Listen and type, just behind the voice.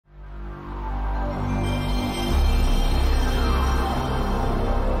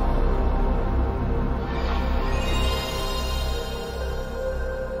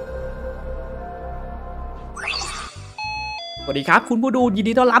วัสดีครับคุณผู้ดูยิน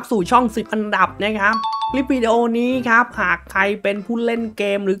ดีต้อนรับสู่ช่อง10อันดับนะครับคลิปวิดีโอนี้ครับหากใครเป็นผู้เล่นเก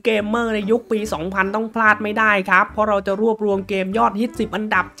มหรือเกมเมอร์ในยุคปี 2000 ต้องพลาดไม่ได้ครับเพราะเราจะรวบรวมเกมยอดฮิต10อัน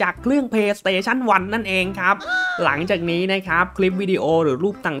ดับจากเครื่อง PlayStation 1 นั่นเองครับหลังจากนี้นะครับคลิปวิดีโอหรือรู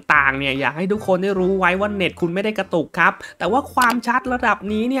ปต่างๆเนี่ยอยากให้ทุกคนได้รู้ไว้ว่าเน็ตคุณไม่ได้กระตุกครับแต่ว่าความชัดระดับ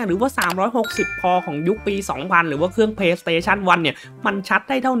นี้เนี่ยหรือว่า360 พอของยุคปี 2000 หรือว่าเครื่อง PlayStation 1 เนี่ยมันชัด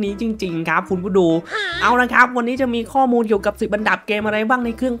ได้เท่านี้จริงๆครับคุณผู้ดูเอาละครับวันนี้จะมีข้อมูลเกี่ยวกับ10อันดับเกมอะไรบ้างใน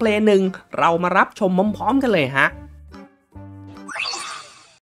เครื่อง Play 1เรามารับชมพร้อมๆกันเลยฮะ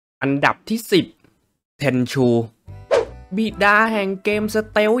อันดับที่10เทนชูบิดาแห่งเกมส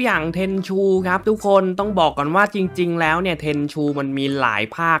เตลอย่างเทนชูครับทุกคนต้องบอกก่อนว่าจริงๆแล้วเนี่ยเทนชูมันมีหลาย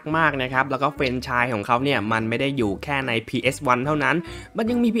ภาคมากนะครับแล้วก็แฟรนไชส์ของเขาเนี่ยมันไม่ได้อยู่แค่ใน PS1 เท่านั้นมัน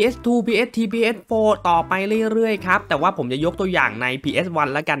ยังมี PS2 PS3 PS4 ต่อไปเรื่อยๆครับแต่ว่าผมจะยกตัวอย่างใน PS1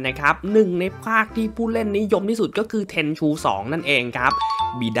 แล้วกันนะครับหนึ่งในภาคที่ผู้เล่นนิยมที่สุดก็คือเทนชู2นั่นเองครับ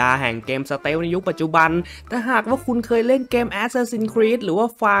บิดาแห่งเกมสเตลในยุคปัจจุบันถ้าหากว่าคุณเคยเล่นเกม Assassin's Creed หรือว่า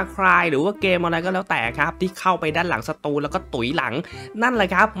Far Cry หรือว่าเกมอะไรก็แล้วแต่ครับที่เข้าไปด้านหลังศัตรูแล้วก็ตุ๋ยหลังนั่นแหละ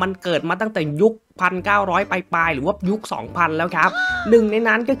ครับมันเกิดมาตั้งแต่ยุค 1900 ปลายๆหรือว่ายุค 2000 แล้วครับหนึ่งใน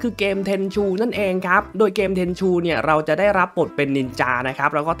นั้นก็คือเกมเทนชูนั่นเองครับโดยเกมเทนชูเนี่ยเราจะได้รับบทเป็นนินจานะครับ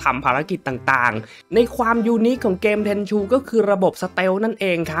แล้วก็ทำภารกิจต่างๆในความยูนิคของเกมเทนชูก็คือระบบสเตลนั่นเอ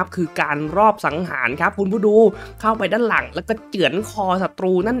งครับคือการรอบสังหารครับคุณผู้ดูเข้าไปด้านหลังแล้วก็เฉือนคอศัต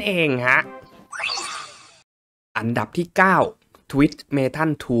รูนั่นเองฮะอันดับที่9 Twitch Metal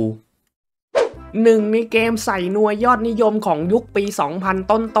 2หนึ่งในเกมใส่นัวยอดนิยมของยุคปี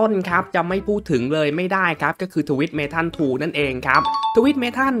 2000 ต้นๆครับจะไม่พูดถึงเลยไม่ได้ครับก็คือ Twitch Metal 2 นั่นเองครับ Twitch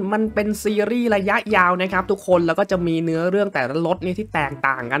Metal มันเป็นซีรีส์ระยะยาวนะครับทุกคนแล้วก็จะมีเนื้อเรื่องแต่ละรสนี่ที่แตก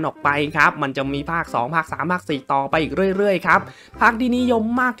ต่างกันออกไปครับมันจะมีภาค2ภาค3ภาค4ต่อไปอีกเรื่อยๆครับภาคที่นิยม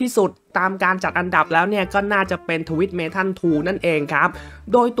มากที่สุดตามการจัดอันดับแล้วเนี่ยก็น่าจะเป็น Twitch Metal 2 นั่นเองครับ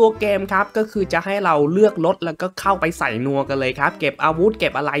โดยตัวเกมครับก็คือจะให้เราเลือกรถแล้วก็เข้าไปใส่นัวกันเลยครับเก็บอาวุธเก็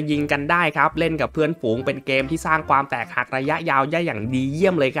บอะไรยิงกันได้ครับเล่นกับเพื่อนฝูงเป็นเกมที่สร้างความแตกหักระยะยาวได้อย่างดีเยี่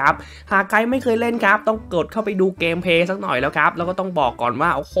ยมเลยครับหากใครไม่เคยเล่นครับต้องกดเข้าไปดูเกมเพลย์สักหน่อยแล้วครับแล้วก็ต้องบอกก่อนว่า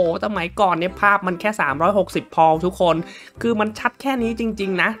โอ้โหสมัยก่อนเนี่ยภาพมันแค่360 พอทุกคนคือมันชัดแค่นี้จริ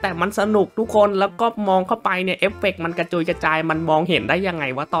งๆนะแต่มันสนุกทุกคนแล้วก็มองเข้าไปเนี่ยเอฟเฟกต์มันกระจุยกระจายมันมองเห็นได้ยังไง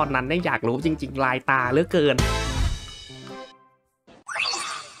ว่าตอนนั้นได้อยากรู้จริงๆลายตาเหลือเกิน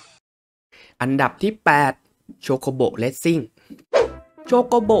อันดับที่8โชโคโบเรซซิ่งโช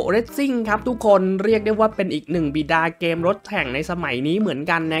โกโบเรซซิ่งครับทุกคนเรียกได้ว่าเป็นอีกหนึ่งบิดาเกมรถแข่งในสมัยนี้เหมือน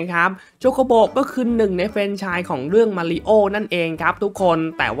กันนะครับโชโกโบก็คือหนึ่งในแฟรนไชส์ของเรื่องมาริโอนั่นเองครับทุกคน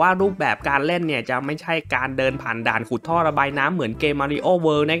แต่ว่ารูปแบบการเล่นเนี่ยจะไม่ใช่การเดินผ่านด่านขุดท่อระบายน้ำเหมือนเกมมาริโอเ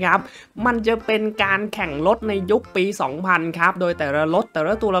วิลด์นะครับมันจะเป็นการแข่งรถในยุคปี 2000 ครับโดยแต่ละรถแต่ล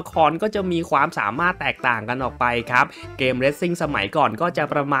ะตัวละครก็จะมีความสามารถแตกต่างกันออกไปครับเกมเรซซิ่งสมัยก่อนก็จะ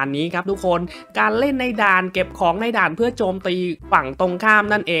ประมาณนี้ครับทุกคนการเล่นในด่านเก็บของในด่านเพื่อโจมตีฝั่งตรงข้าม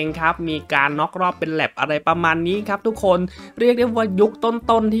นั่นเองครับมีการน็อกรอบเป็นแลบอะไรประมาณนี้ครับทุกคนเรียกได้ว่ายุค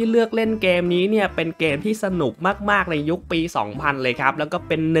ต้นๆที่เลือกเล่นเกมนี้เนี่ยเป็นเกมที่สนุกมากๆในยุคปี 2000 เลยครับแล้วก็เ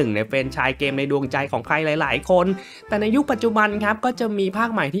ป็นหนึ่งในแฟรนไชส์เกมในดวงใจของใครหลายๆคนแต่ในยุคปัจจุบันครับก็จะมีภาค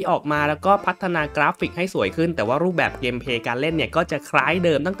ใหม่ที่ออกมาแล้วก็พัฒนากราฟิกให้สวยขึ้นแต่ว่ารูปแบบเกมเพลย์การเล่นเนี่ยก็จะคล้ายเ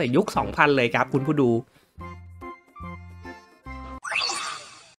ดิมตั้งแต่ยุค 2000 เลยครับคุณผู้ดู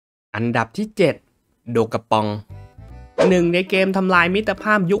อันดับที่7โดกาปองหนึ่งในเกมทำลายมิตรภ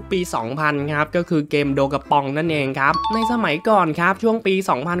าพยุคปี 2000 ครับก็คือเกมโดกาปองนั่นเองครับในสมัยก่อนครับช่วงปี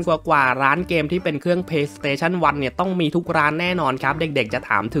 2000 กว่าร้านเกมที่เป็นเครื่อง PlayStation 1 เนี่ยต้องมีทุกร้านแน่นอนครับเด็กๆจะ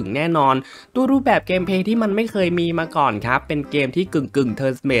ถามถึงแน่นอนตัวรูปแบบเกมเพลย์ที่มันไม่เคยมีมาก่อนครับเป็นเกมที่กึ่งเทิ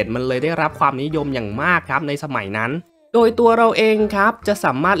ร์นเบสมันเลยได้รับความนิยมอย่างมากครับในสมัยนั้นโดยตัวเราเองครับจะส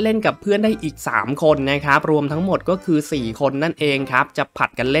ามารถเล่นกับเพื่อนได้อีก3คนนะครับรวมทั้งหมดก็คือ4คนนั่นเองครับจะผัด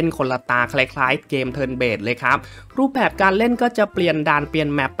กันเล่นคนละตาคล้ายๆเกมเทิร์นเบสเลยครับรูปแบบการเล่นก็จะเปลี่ยนด่านเปลี่ยน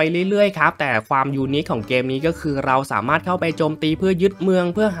แมปไปเรื่อยๆครับแต่ความยูนิคของเกมนี้ก็คือเราสามารถเข้าไปโจมตีเพื่อยึดเมือง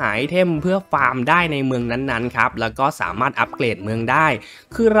เพื่อหาไอเทมเพื่อฟาร์มได้ในเมืองนั้นๆครับแล้วก็สามารถอัปเกรดเมืองได้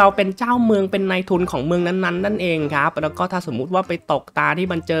คือเราเป็นเจ้าเมืองเป็นนายทุนของเมืองนั้นๆนั่นเองครับแล้วก็ถ้าสมมุติว่าไปตกตาที่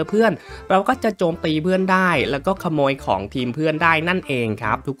มันเจอเพื่อนเราก็จะโจมตีเพื่อนได้แล้วก็ขโมยของทีมเพื่อนได้นั่นเองค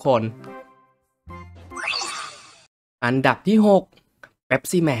รับทุกคนอันดับที่6เป๊ป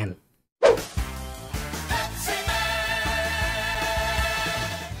ซี่แมน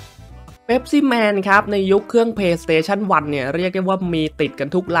เป๊ปซี่แมนครับในยุคเครื่อง PlayStation 1 เนี่ยเรียกได้ว่ามีติดกัน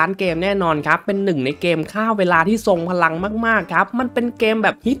ทุกร้านเกมแน่นอนครับเป็นหนึ่งในเกมฆ่าเวลาที่ทรงพลังมากๆครับมันเป็นเกมแบ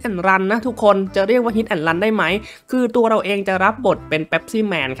บฮิตแอนด์รันนะทุกคนจะเรียกว่าฮิตแอนด์รันได้ไหมคือตัวเราเองจะรับบทเป็นเป๊ปซี่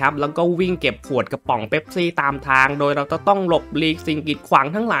แมนครับแล้วก็วิ่งเก็บขวดกระป๋องเป๊ปซี่ตามทางโดยเราจะต้องหลบหลีกสิ่งกีดขวาง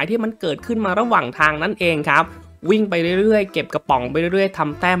ทั้งหลายที่มันเกิดขึ้นมาระหว่างทางนั่นเองครับ วิ่งไปเรื่อยๆเก็บกระป๋องไปเรื่อยๆท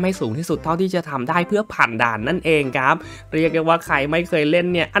ำแต้มให้สูงที่สุดเท่าที่จะทำได้เพื่อผ่านด่านนั่นเองครับเรียกได้ว่าใครไม่เคยเล่น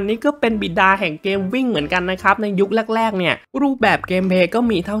เนี่ยอันนี้ก็เป็นบิดาแห่งเกมวิ่งเหมือนกันนะครับในยุคแรกๆเนี่ยรูปแบบเกมเพลย์ก็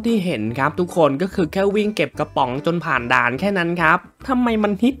มีเท่าที่เห็นครับทุกคนก็คือแค่วิ่งเก็บกระป๋องจนผ่านด่านแค่นั้นครับทำไมมั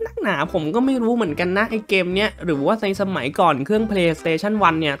นฮิตนักหนาผมก็ไม่รู้เหมือนกันนะไอเกมเนี้ยหรือว่าในสมัยก่อนเครื่อง PlayStation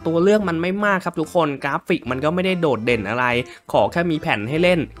 1เนี่ยตัวเลือกมันไม่มากครับทุกคนกราฟิกมันก็ไม่ได้โดดเด่นอะไรขอแค่มีแผ่นให้เ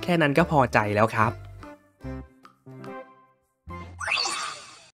ล่นแค่นั้นก็พอใจแล้วครับ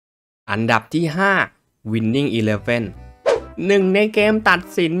อันดับที่5 Winning Eleven หนึ่งในเกมตัด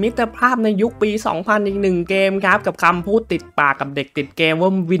สินมิตรภาพในยุคปี 2000 อีกหนึ่งเกมครับกับคำพูดติดปากกับเด็กติดเกมว่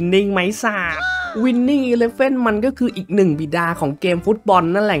า Winning ไหมศาสตร์ Winning Eleven มันก็คืออีกหนึ่งบิดาของเกมฟุตบอล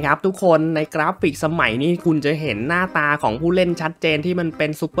นั่นแหละครับทุกคนในกราฟิกสมัยนี้คุณจะเห็นหน้าตาของผู้เล่นชัดเจนที่มันเป็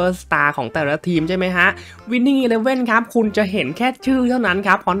นซูเปอร์สตาร์ของแต่ละทีมใช่ไหมฮะ Winning Eleven ครับคุณจะเห็นแค่ชื่อเท่านั้นค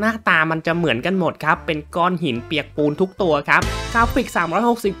รับเพราะหน้าตามันจะเหมือนกันหมดครับเป็นก้อนหินเปียกปูนทุกตัวครับกราฟิก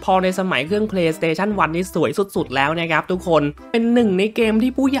360พอในสมัยเครื่อง PlayStation 1 นี่สวยสุดๆแล้วนะครับทุกคนเป็นหนึ่งในเกม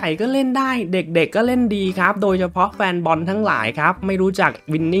ที่ผู้ใหญ่ก็เล่นได้เด็กๆก็เล่นดีครับโดยเฉพาะแฟนบอลทั้งหลายครับไม่รู้จัก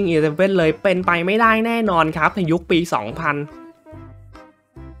Winning Eleven เลยเป็นไปไม่ได้แน่นอนครับในยุคปี 2000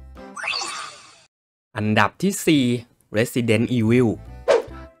 อันดับที่ 4 Resident Evil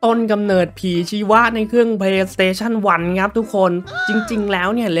ต้นกำเนิดผีชีวะในเครื่อง PlayStation 1 ครับทุกคนจริงๆแล้ว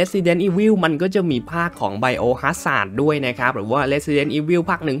เนี่ย Resident Evil มันก็จะมีภาคของ Biohazard ด้วยนะครับหรือว่า Resident Evil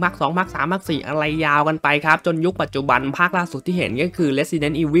ภาค 1 ภาค 2 ภาค 3 ภาค 4 อะไรยาวกันไปครับจนยุคปัจจุบันภาคล่าสุดที่เห็นก็คือ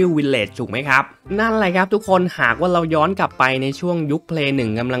Resident Evil Village ถูกไหมครับนั่นแหละครับทุกคนหากว่าเราย้อนกลับไปในช่วงยุค Play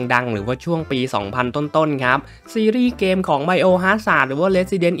 1 กำลังดังหรือว่าช่วงปี 2000 ต้นๆครับซีรีส์เกมของ Biohazard หรือว่า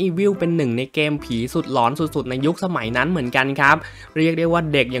Resident Evil เป็นหนึ่งในเกมผีสุดหลอนสุดๆในยุคสมัยนั้นเหมือนกันครับเรียกได้ว่า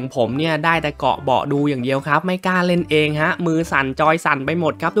เด็กอย่างผมเนี่ยได้แต่เกาะเบาะดูอย่างเดียวครับไม่กล้าเล่นเองฮะมือสั่นจอยสั่นไปหม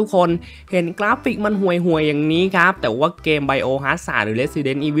ดครับทุกคนเห็นกราฟิกมันห่วยๆอย่างนี้ครับแต่ว่าเกม Biohazard หรือ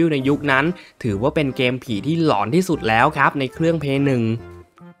Resident Evil ในยุคนั้นถือว่าเป็นเกมผีที่หลอนที่สุดแล้วครับในเครื่อง Play 1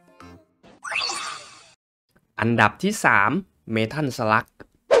 อันดับที่ 3 Metal Slug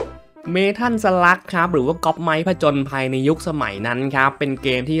เมทัลสลักครับหรือว่าก๊อปไม้ผจญภัยในยุคสมัยนั้นครับเป็นเก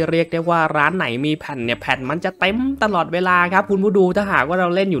มที่เรียกได้ว่าร้านไหนมีแผ่นเนี่ยแผ่นมันจะเต็มตลอดเวลาครับคุณผู้ดูถ้าหากว่าเรา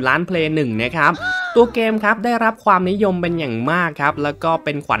เล่นอยู่ร้านเพลย์1นะครับตัวเกมครับได้รับความนิยมเป็นอย่างมากครับแล้วก็เ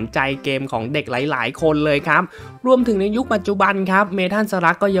ป็นขวัญใจเกมของเด็กหลายๆคนเลยครับรวมถึงในยุคปัจจุบันครับเมทัลส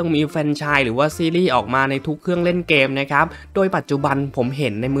ลักก็ยังมีแฟรนไชส์หรือว่าซีรีส์ออกมาในทุกเครื่องเล่นเกมนะครับโดยปัจจุบันผมเห็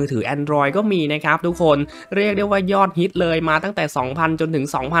นในมือถือ Android ก็มีนะครับทุกคนเรียกได้ว่ายอดฮิตเลยมาตั้งแต่ 2000 จนถึง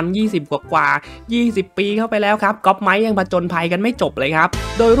 2020 กว่า20 ปีเข้าไปแล้วครับก๊อปไม้ยังผจญภัยกันไม่จบเลยครับ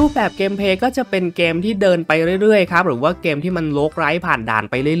โดยรูปแบบเกมเพลย์ก็จะเป็นเกมที่เดินไปเรื่อยๆครับหรือว่าเกมที่มันโลกไร้ผ่านด่าน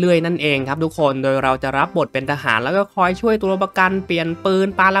ไปเรื่อยๆนั่นเองครับทุกคนโดยเราจะรับบทเป็นทหารแล้วก็คอยช่วยตัวประกันเปลี่ยนปืน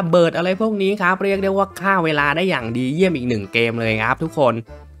ปาระเบิดอะไรพวกนี้ครับเรียกได้ว่าฆ่าเวลาได้อย่างดีเยี่ยมอีกหนึ่งเกมเลยครับทุกคน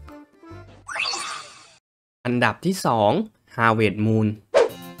อันดับที่ 2 Harvest Moon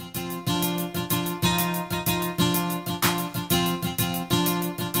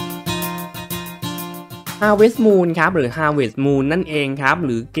Harvest Moon ครับหรือ Harvest Moon นั่นเองครับห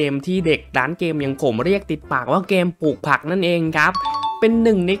รือเกมที่เด็กร้านเกมอย่างผมเรียกติดปากว่าเกมปลูกผักนั่นเองครับเป็นห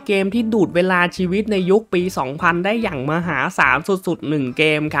นึ่งในเกมที่ดูดเวลาชีวิตในยุคปี 2000 ได้อย่างมหาศาลสุดๆ1เก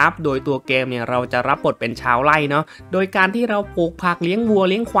มครับโดยตัวเกมเนี่ยเราจะรับบทเป็นชาวไร่เนาะโดยการที่เราปลูกผักเลี้ยงวัว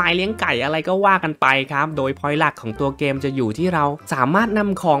เลี้ยงควายเลี้ยงไก่อะไรก็ว่ากันไปครับโดยพอยต์หลักของตัวเกมจะอยู่ที่เราสามารถน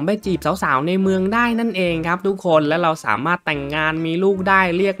ำของไปจีบสาวๆในเมืองได้นั่นเองครับทุกคนและเราสามารถแต่งงานมีลูกได้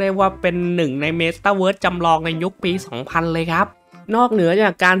เรียกได้ว่าเป็นหนึ่งในเมตาเวิร์สจำลองในยุคปี 2000 เลยครับนอกเหนือจา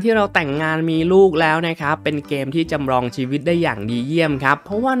กการที่เราแต่งงานมีลูกแล้วนะครับเป็นเกมที่จำลองชีวิตได้อย่างดีเยี่ยมครับเพ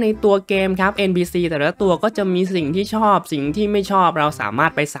ราะว่าในตัวเกมครับ NPC แต่ละตัวก็จะมีสิ่งที่ชอบสิ่งที่ไม่ชอบเราสามาร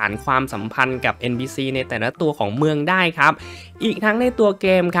ถไปสานความสัมพันธ์กับ NPC ในแต่ละตัวของเมืองได้ครับอีกทั้งในตัวเก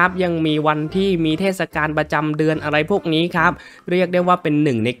มครับยังมีวันที่มีเทศกาลประจำเดือนอะไรพวกนี้ครับเรียกได้ว่าเป็นห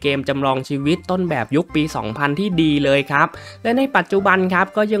นึ่งในเกมจำลองชีวิตต้นแบบยุคปี 2000 ที่ดีเลยครับและในปัจจุบันครับ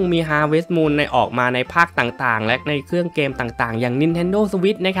ก็ยังมี Harvest Moon ในออกมาในภาคต่างๆและในเครื่องเกมต่างๆอย่าง Nintendo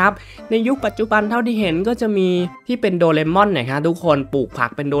Switch นะครับในยุคปัจจุบันเท่าที่เห็นก็จะมีที่เป็นโดเรมอนนะครับทุกคนปลูกผัก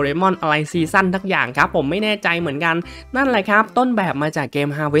เป็นโดเรมอนอะไรซีซั่นทักอย่างครับผมไม่แน่ใจเหมือนกันนั่นแหละครับต้นแบบมาจากเกม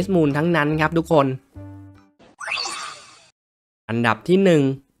Harvest Moon ทั้งนั้นครับทุกคนอันดับที่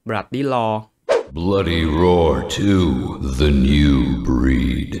 1 Bloody Roar Bloody Roar 2 The New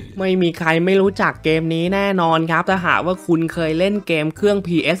Breed ไม่มีใครไม่รู้จักเกมนี้แน่นอนครับถ้าหากว่าคุณเคยเล่นเกมเครื่อง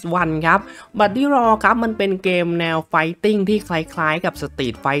PS1 ครับ Bloody Roar ครับมันเป็นเกมแนวไฟติ้งที่คล้ายๆกับ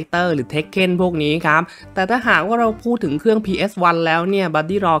Street Fighter หรือ Tekken พวกนี้ครับแต่ถ้าหากว่าเราพูดถึงเครื่อง PS1 แล้วเนี่ย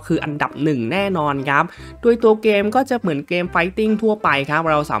Bloody Roar คืออันดับหนึ่งแน่นอนครับโดยตัวเกมก็จะเหมือนเกมไฟติ้งทั่วไปครับ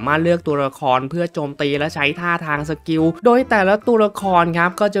เราสามารถเลือกตัวละครเพื่อโจมตีและใช้ท่าทางสกิลโดยแต่ละตัวละครครับ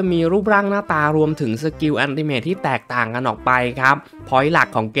ก็จะมีรูปร่างหน้าตารวมถึงสกิลอัลติเมทที่แตกต่างกันออกไปครับพอยต์หลัก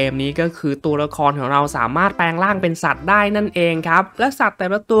ของเกมนี้ก็คือตัวละครของเราสามารถแปลงร่างเป็นสัตว์ได้นั่นเองครับและสัตว์แต่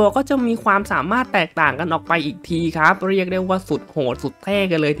ละตัวก็จะมีความสามารถแตกต่างกันออกไปอีกทีครับเรียกได้ว่าสุดโหดสุดเท่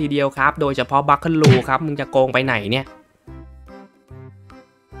กันเลยทีเดียวครับโดยเฉพาะบัคเคิลลูครับมึงจะโกงไปไหนเนี่ย